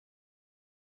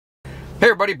Hey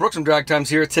everybody, Brooks from Drag Times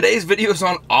here. Today's video is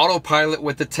on autopilot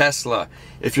with the Tesla.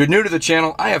 If you're new to the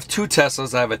channel, I have two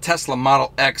Teslas. I have a Tesla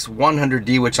Model X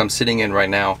 100D, which I'm sitting in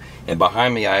right now, and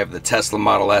behind me I have the Tesla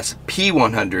Model S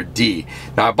P100D.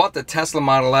 Now I bought the Tesla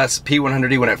Model S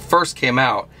P100D when it first came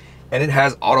out, and it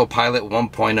has Autopilot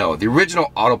 1.0. The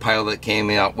original Autopilot came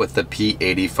out with the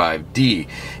P85D.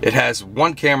 It has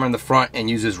one camera in the front and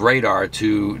uses radar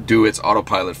to do its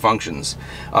autopilot functions.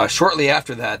 Shortly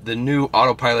after that, the new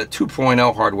Autopilot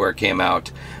 2.0 hardware came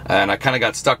out, and I kind of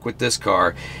got stuck with this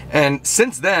car. And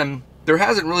since then, there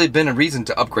hasn't really been a reason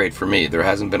to upgrade for me. There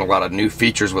hasn't been a lot of new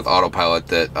features with Autopilot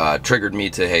that triggered me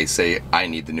to, hey, say I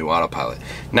need the new Autopilot.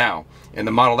 Now, in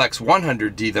the Model X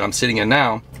 100D that I'm sitting in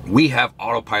now, we have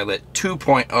Autopilot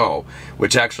 2.0,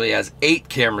 which actually has 8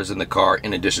 cameras in the car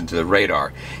in addition to the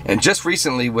radar. And just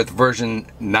recently, with version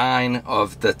 9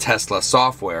 of the Tesla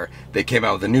software, they came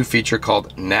out with a new feature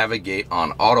called Navigate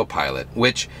on Autopilot,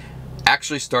 which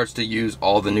actually starts to use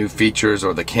all the new features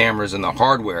or the cameras and the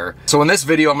hardware. So in this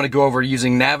video, I'm going to go over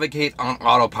using Navigate on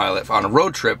Autopilot on a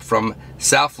road trip from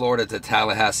South Florida to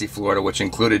Tallahassee, Florida, which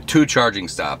included 2 charging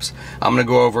stops. I'm going to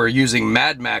go over using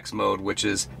Mad Max mode, which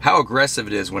is how aggressive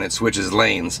it is when it switches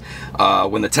lanes.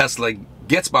 When the Tesla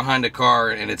gets behind a car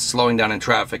and it's slowing down in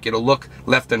traffic, it'll look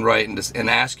left and right and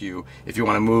ask you if you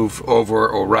want to move over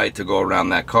or right to go around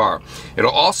that car.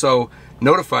 It'll also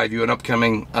notify you an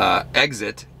upcoming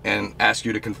exit and ask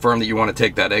you to confirm that you want to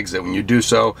take that exit. When you do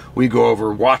so, we go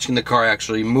over watching the car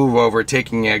actually move over,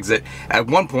 taking the exit. At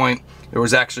one point, there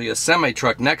was actually a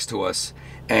semi-truck next to us,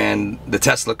 and the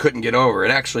Tesla couldn't get over. It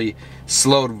actually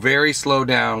very slow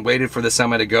down, waited for the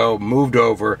semi to go, moved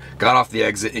over, got off the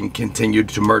exit, and continued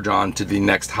to merge on to the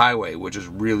next highway, which is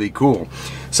really cool.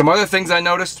 Some other things I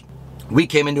noticed: we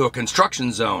came into a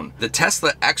construction zone. The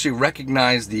Tesla actually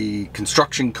recognized the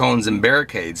construction cones and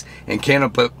barricades and came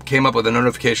up with a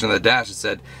notification on the dash that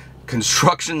said,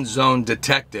 "Construction zone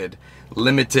detected,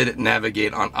 limited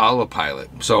navigate on autopilot."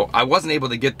 So I wasn't able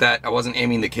to get that. I wasn't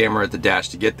aiming the camera at the dash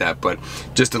to get that, but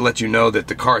just to let you know that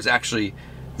the car is actually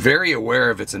very aware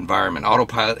of its environment.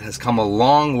 Autopilot has come a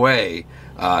long way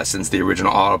since the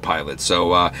original Autopilot.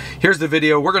 So here's the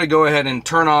video. We're going to go ahead and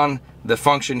turn on the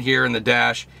function here in the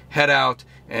dash, head out,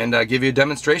 and give you a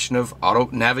demonstration of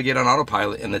Navigate on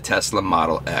Autopilot in the Tesla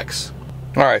Model X.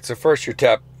 Alright, so first you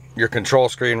tap your control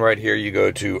screen right here, you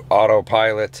go to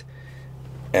Autopilot,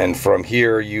 and from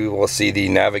here you will see the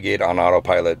Navigate on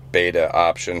Autopilot beta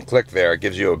option. Click there. It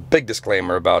gives you a big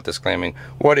disclaimer about disclaiming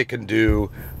what it can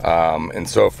do and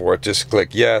so forth. Just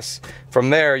click yes. From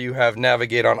there you have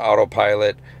Navigate on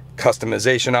Autopilot,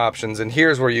 customization options, and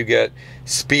here's where you get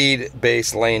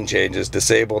speed-based lane changes,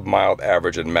 disabled, mild,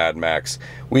 average, and Mad Max.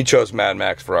 We chose Mad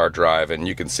Max for our drive, and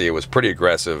you can see it was pretty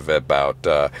aggressive about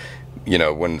you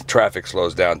know, when traffic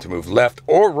slows down, to move left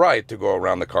or right to go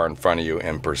around the car in front of you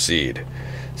and proceed.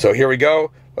 So here we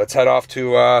go. Let's head off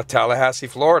to Tallahassee,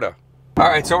 Florida.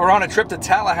 Alright, so we're on a trip to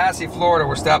Tallahassee, Florida.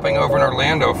 We're stopping over in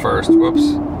Orlando first. Whoops,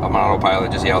 I'm on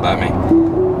autopilot, just yelled at me.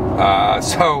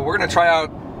 So we're going to try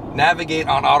out Navigate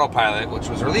on Autopilot, which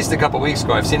was released a couple weeks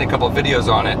ago. I've seen a couple of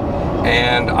videos on it,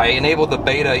 and I enabled the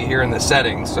beta here in the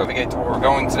settings. So if we get to where we're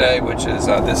going today, which is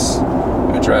this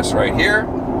address right here.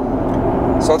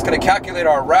 So it's going to calculate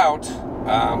our route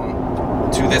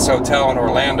to this hotel in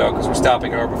Orlando, because we're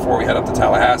stopping over before we head up to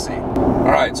Tallahassee.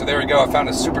 Alright, so there we go. I found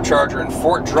a supercharger in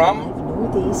Fort Drum.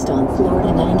 Northeast on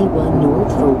Florida 91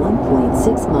 North for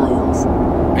 1.6 miles.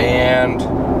 And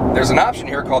there's an option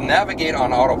here called Navigate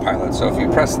on Autopilot. So if you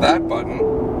press that button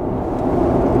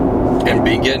and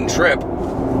begin trip,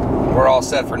 we're all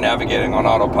set for navigating on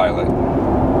autopilot.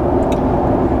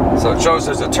 So it shows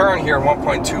there's a turn here in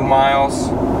 1.2 miles,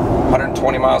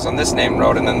 120 miles on this named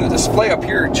road, and then the display up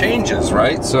here changes,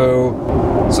 right? So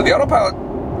the autopilot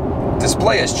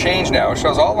display has changed now. It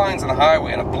shows all lines on the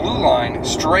highway and a blue line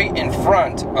straight in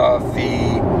front of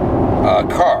the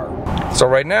car. So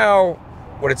right now,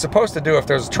 what it's supposed to do, if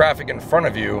there's traffic in front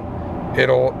of you,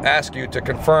 it'll ask you to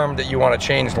confirm that you want to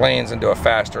change lanes into a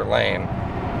faster lane.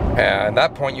 And at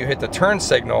that point, you hit the turn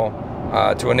signal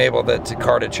to enable the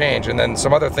car to change. And then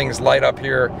some other things light up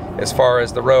here as far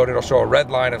as the road. It'll show a red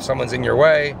line if someone's in your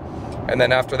way. And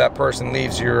then after that person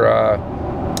leaves your,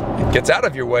 gets out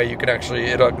of your way, you can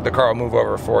actually, the car will move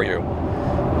over for you.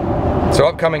 So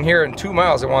upcoming here in 2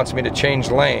 miles, it wants me to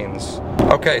change lanes.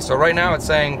 Okay, so right now it's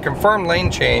saying confirm lane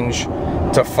change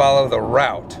to follow the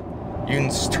route.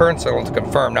 Use turn signal to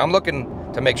confirm. Now I'm looking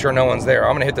to make sure no one's there.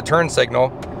 I'm gonna hit the turn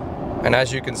signal, and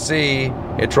as you can see,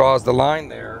 it draws the line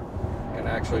there, and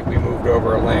actually we moved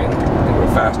over a lane into a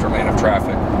faster lane of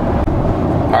traffic.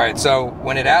 Alright, so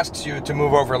when it asks you to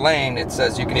move over lane, it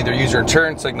says you can either use your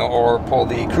turn signal or pull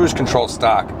the cruise control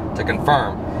stalk to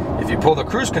confirm. If you pull the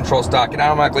cruise control stalk, it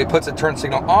automatically puts a turn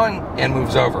signal on and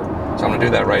moves over. So I'm going to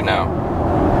do that right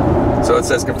now. So it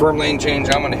says confirm lane change.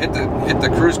 I'm going to hit the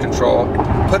cruise control,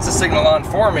 puts the signal on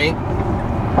for me,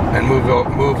 and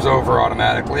moves over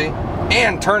automatically,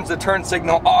 and turns the turn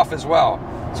signal off as well.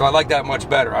 So I like that much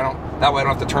better. That way I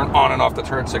don't have to turn on and off the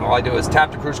turn signal. All I do is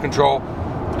tap the cruise control,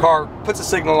 the car puts the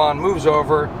signal on, moves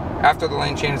over. After the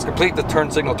lane change is complete, the turn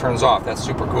signal turns off. That's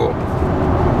super cool.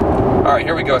 All right,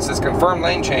 here we go. It says confirm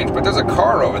lane change, but there's a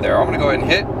car over there. I'm gonna go ahead and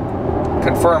hit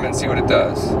confirm and see what it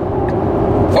does.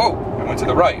 Oh, it went to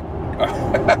the right.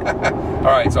 All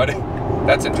right, so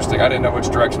that's interesting. I didn't know which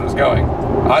direction it was going.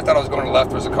 I thought I was going to the left.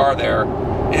 There was a car there.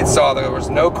 It saw there was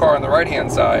no car on the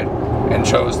right-hand side and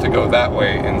chose to go that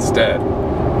way instead.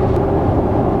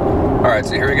 All right,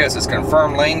 so here we go. It says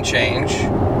confirm lane change.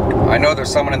 I know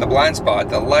there's someone in the blind spot.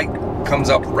 The light comes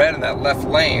up red in that left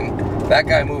lane. That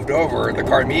guy moved over. The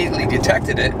car immediately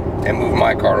detected it and moved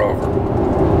my car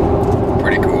over.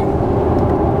 Pretty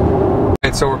cool.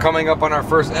 Okay, so we're coming up on our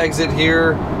first exit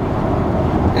here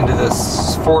into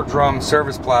this Ford Drum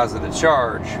Service Plaza to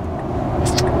charge.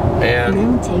 And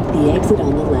now take the exit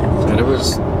on the left. And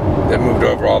it moved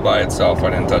over all by itself.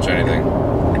 I didn't touch anything.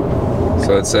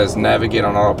 So it says navigate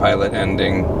on autopilot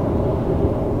ending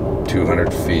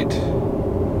 200 feet.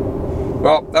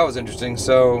 Well, that was interesting.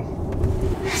 So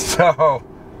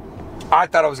I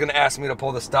thought it was going to ask me to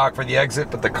pull the stock for the exit,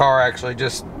 but the car actually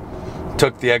just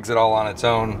took the exit all on its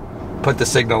own, put the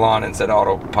signal on, and said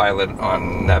autopilot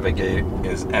on navigate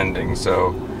is ending.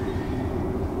 So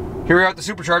here we are at the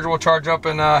supercharger. We'll charge up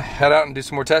and head out and do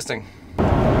some more testing.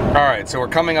 All right, so we're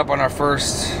coming up on our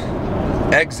first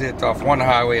exit off one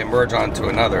highway and merge onto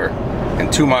another. In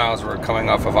 2 miles, we're coming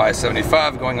off of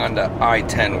I-75 going on to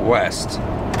I-10 West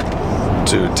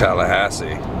to Tallahassee.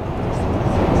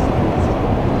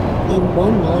 In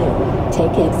 1 mile,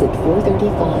 take exit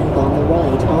 435 on the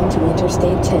right onto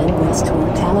Interstate 10 west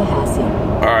toward Tallahassee.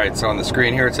 All right, so on the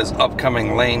screen here it says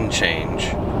upcoming lane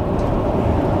change.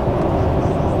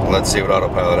 Let's see what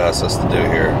autopilot asks us to do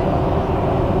here.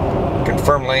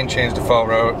 Confirm lane change default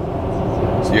route.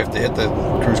 So you have to hit the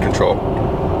cruise control.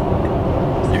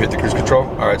 You hit the cruise control?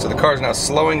 All right, so the car is now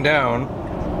slowing down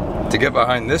to get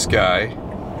behind this guy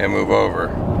and move over.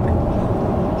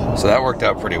 So that worked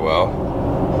out pretty well.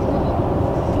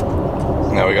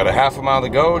 Now we got a half a mile to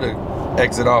go to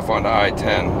exit off onto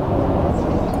I-10.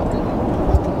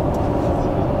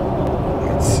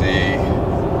 Let's see.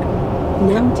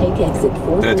 Now take exit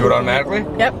 4. Did it do it automatically?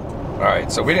 Yep. All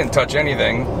right, so we didn't touch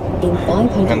anything. In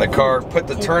 500 And the car put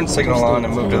the turn signal on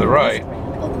and moved to the right.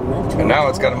 And now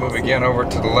it's got to move again over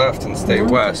to the left and stay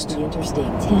west. The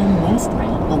Interstate 10 west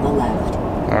ramp on the left.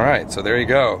 All right, so there you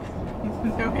go.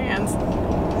 No hands.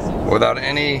 Without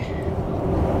any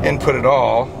input at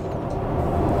all,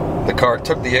 the car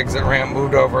took the exit ramp,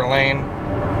 moved over a lane,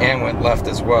 and went left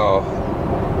as well.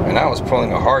 And I was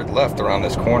pulling a hard left around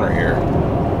this corner here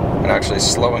and actually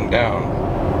slowing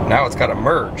down. Now it's got to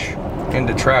merge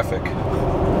into traffic.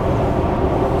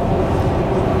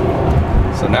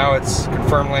 So now it's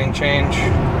confirm lane change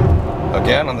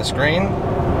again on the screen.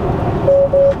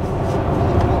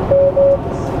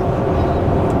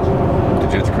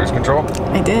 Did you hit the cruise control?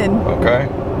 I did. Okay.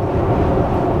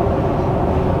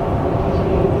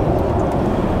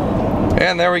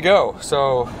 And there we go.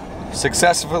 So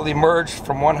successfully merged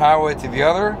from one highway to the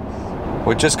other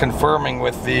with just confirming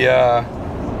with the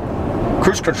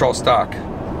cruise control stock.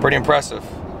 Pretty impressive.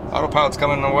 Autopilot's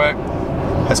coming away.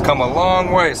 Has come a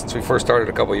long way since we first started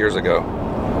a couple years ago.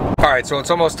 All right, so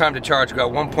it's almost time to charge. We've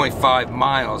got 1.5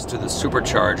 miles to the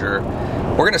supercharger.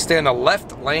 We're gonna stay in the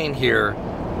left lane here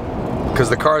because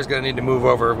the car is gonna need to move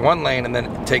over one lane and then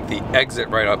take the exit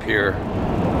right up here.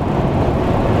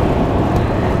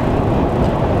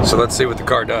 So let's see what the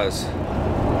car does. In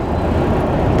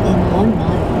 1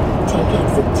 mile, take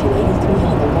exit 283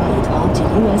 on the right onto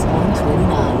US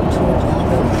 129 toward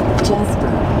Lake Jasper.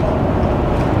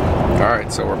 All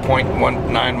right, so we're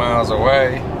 0.19 miles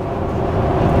away.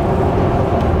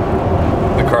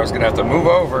 The car's gonna have to move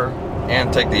over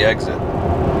and take the exit.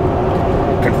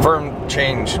 Confirm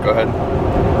change, go ahead.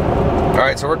 All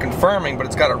right, so we're confirming, but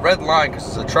it's got a red line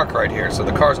because there's a truck right here. So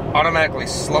the car's automatically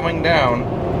slowing down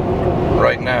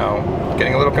right now,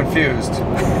 getting a little confused.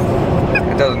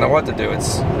 It doesn't know what to do.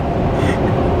 It's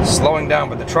slowing down,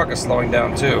 but the truck is slowing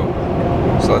down too.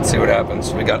 So let's see what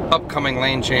happens. We got upcoming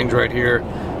lane change right here.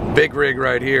 Big rig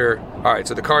right here. All right,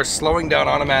 so the car's slowing down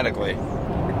automatically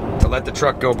to let the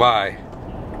truck go by.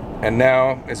 And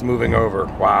now it's moving over.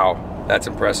 Wow, that's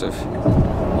impressive.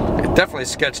 It definitely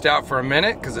sketched out for a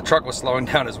minute because the truck was slowing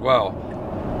down as well.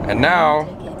 And now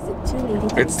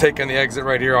it's taking the exit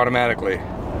right here automatically. In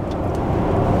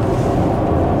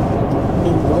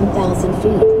 1,000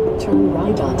 feet, turn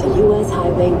right onto US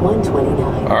Highway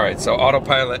 129. All right, so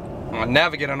autopilot,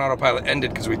 navigate on autopilot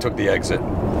ended because we took the exit.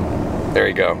 There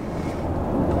you go.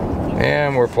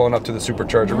 And we're pulling up to the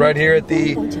supercharger right here at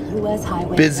the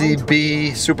Busy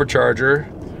Bee supercharger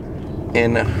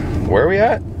in, where are we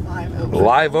at?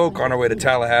 Live Oak, on our way to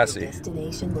Tallahassee.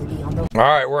 All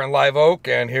right, we're in Live Oak,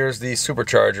 and here's the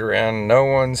supercharger, and no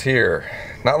one's here.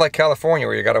 Not like California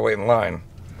where you gotta wait in line.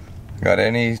 Got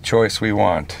any choice we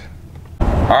want.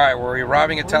 All right, we're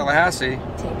arriving at Tallahassee.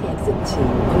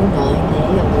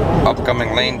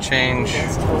 Upcoming lane change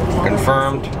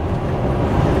confirmed.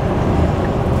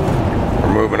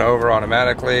 We're moving over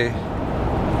automatically.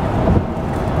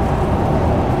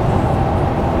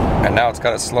 And now it's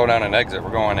got to slow down and exit.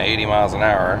 We're going 80 miles an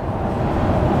hour.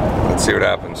 Let's see what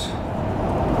happens.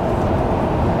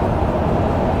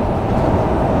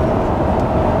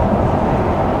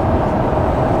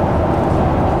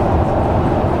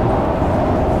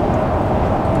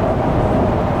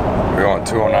 We're going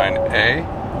 209A.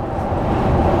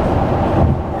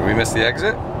 Did we miss the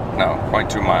exit? No,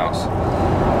 0.2 miles.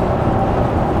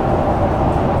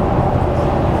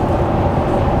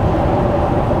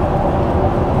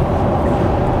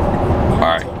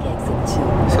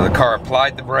 So the car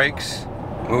applied the brakes,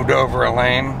 moved over a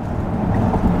lane.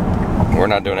 We're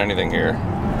not doing anything here.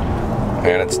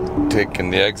 And it's taking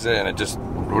the exit and it just,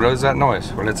 what is that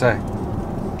noise? What did it say?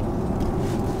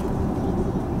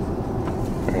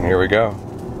 And here we go.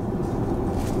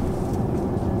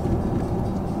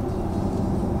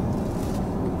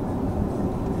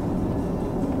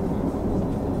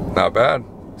 Not bad.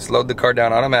 Slowed the car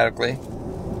down automatically.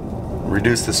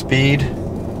 Reduced the speed.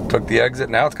 Took the exit.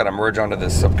 Now it's got to merge onto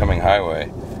this upcoming highway.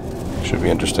 Should be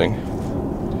interesting.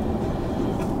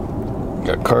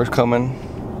 Got cars coming.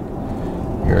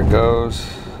 Here it goes.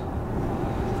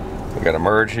 We got to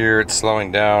merge here. It's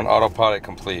slowing down. Autopilot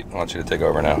complete. I want you to take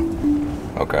over now.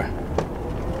 Okay.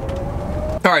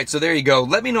 All right, so there you go.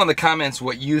 Let me know in the comments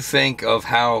what you think of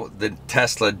how the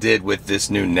Tesla did with this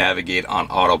new Navigate on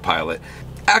Autopilot.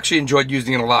 I actually enjoyed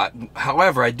using it a lot.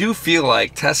 However, I do feel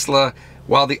like Tesla,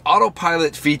 while the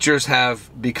autopilot features have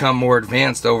become more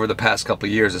advanced over the past couple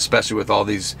of years, especially with all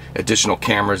these additional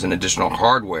cameras and additional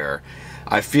hardware,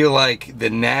 I feel like the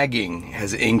nagging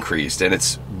has increased and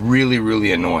it's really,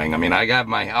 really annoying. I mean, I have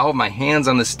my hands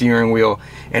on the steering wheel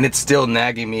and it's still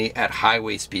nagging me at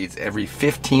highway speeds every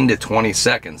 15 to 20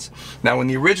 seconds. Now, when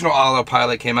the original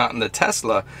autopilot came out in the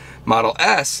Tesla Model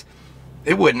S,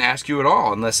 it wouldn't ask you at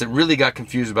all unless it really got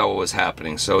confused about what was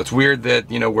happening. So it's weird that,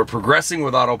 you know, we're progressing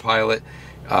with autopilot,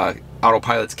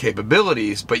 autopilot's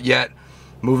capabilities, but yet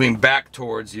moving back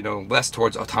towards, you know, less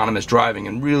towards autonomous driving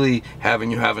and really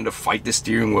having to fight the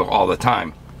steering wheel all the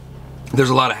time. There's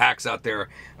a lot of hacks out there.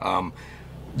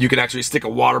 You can actually stick a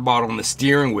water bottle in the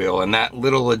steering wheel, and that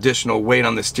little additional weight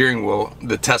on the steering wheel,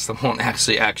 the Tesla won't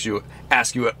actually ask you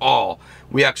at all.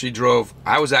 We actually drove,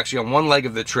 I was actually on one leg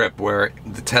of the trip where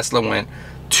the Tesla went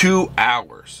 2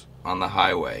 hours on the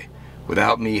highway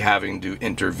without me having to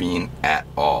intervene at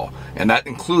all. And that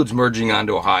includes merging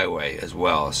onto a highway as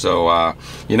well. So,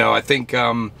 you know, I think,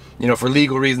 you know, for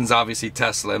legal reasons, obviously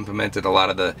Tesla implemented a lot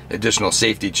of the additional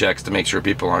safety checks to make sure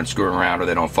people aren't screwing around or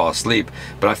they don't fall asleep.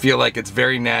 But I feel like it's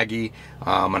very naggy,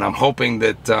 and I'm hoping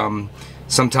that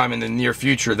sometime in the near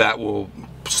future that will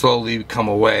slowly come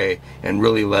away and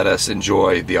really let us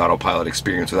enjoy the autopilot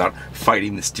experience without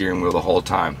fighting the steering wheel the whole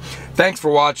time. Thanks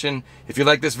for watching. If you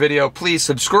like this video, please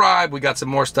subscribe. We got some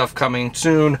more stuff coming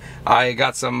soon. I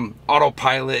got some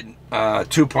autopilot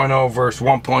 2.0 versus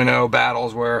 1.0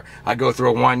 battles where I go through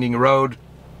a winding road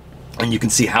and you can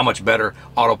see how much better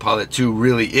Autopilot 2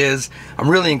 really is. I'm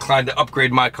really inclined to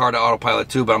upgrade my car to Autopilot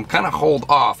 2, but I'm kind of hold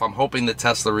off. I'm hoping that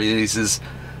Tesla releases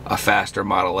a faster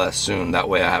Model S soon. That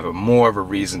way I have more of a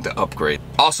reason to upgrade.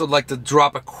 Also, I'd like to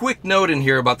drop a quick note in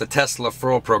here about the Tesla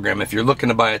Referral program. If you're looking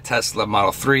to buy a Tesla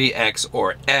Model 3, X,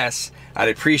 or S, I'd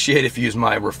appreciate if you use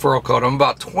my referral code. I'm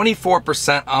about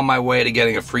 24% on my way to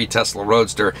getting a free Tesla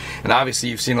Roadster. And obviously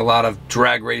you've seen a lot of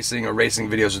drag racing or racing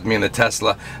videos with me in the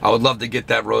Tesla. I would love to get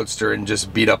that Roadster and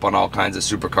just beat up on all kinds of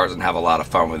supercars and have a lot of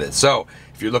fun with it. So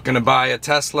if you're looking to buy a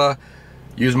Tesla,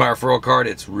 use my referral card.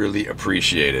 It's really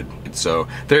appreciated. So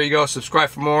there you go. Subscribe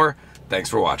for more. Thanks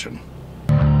for watching.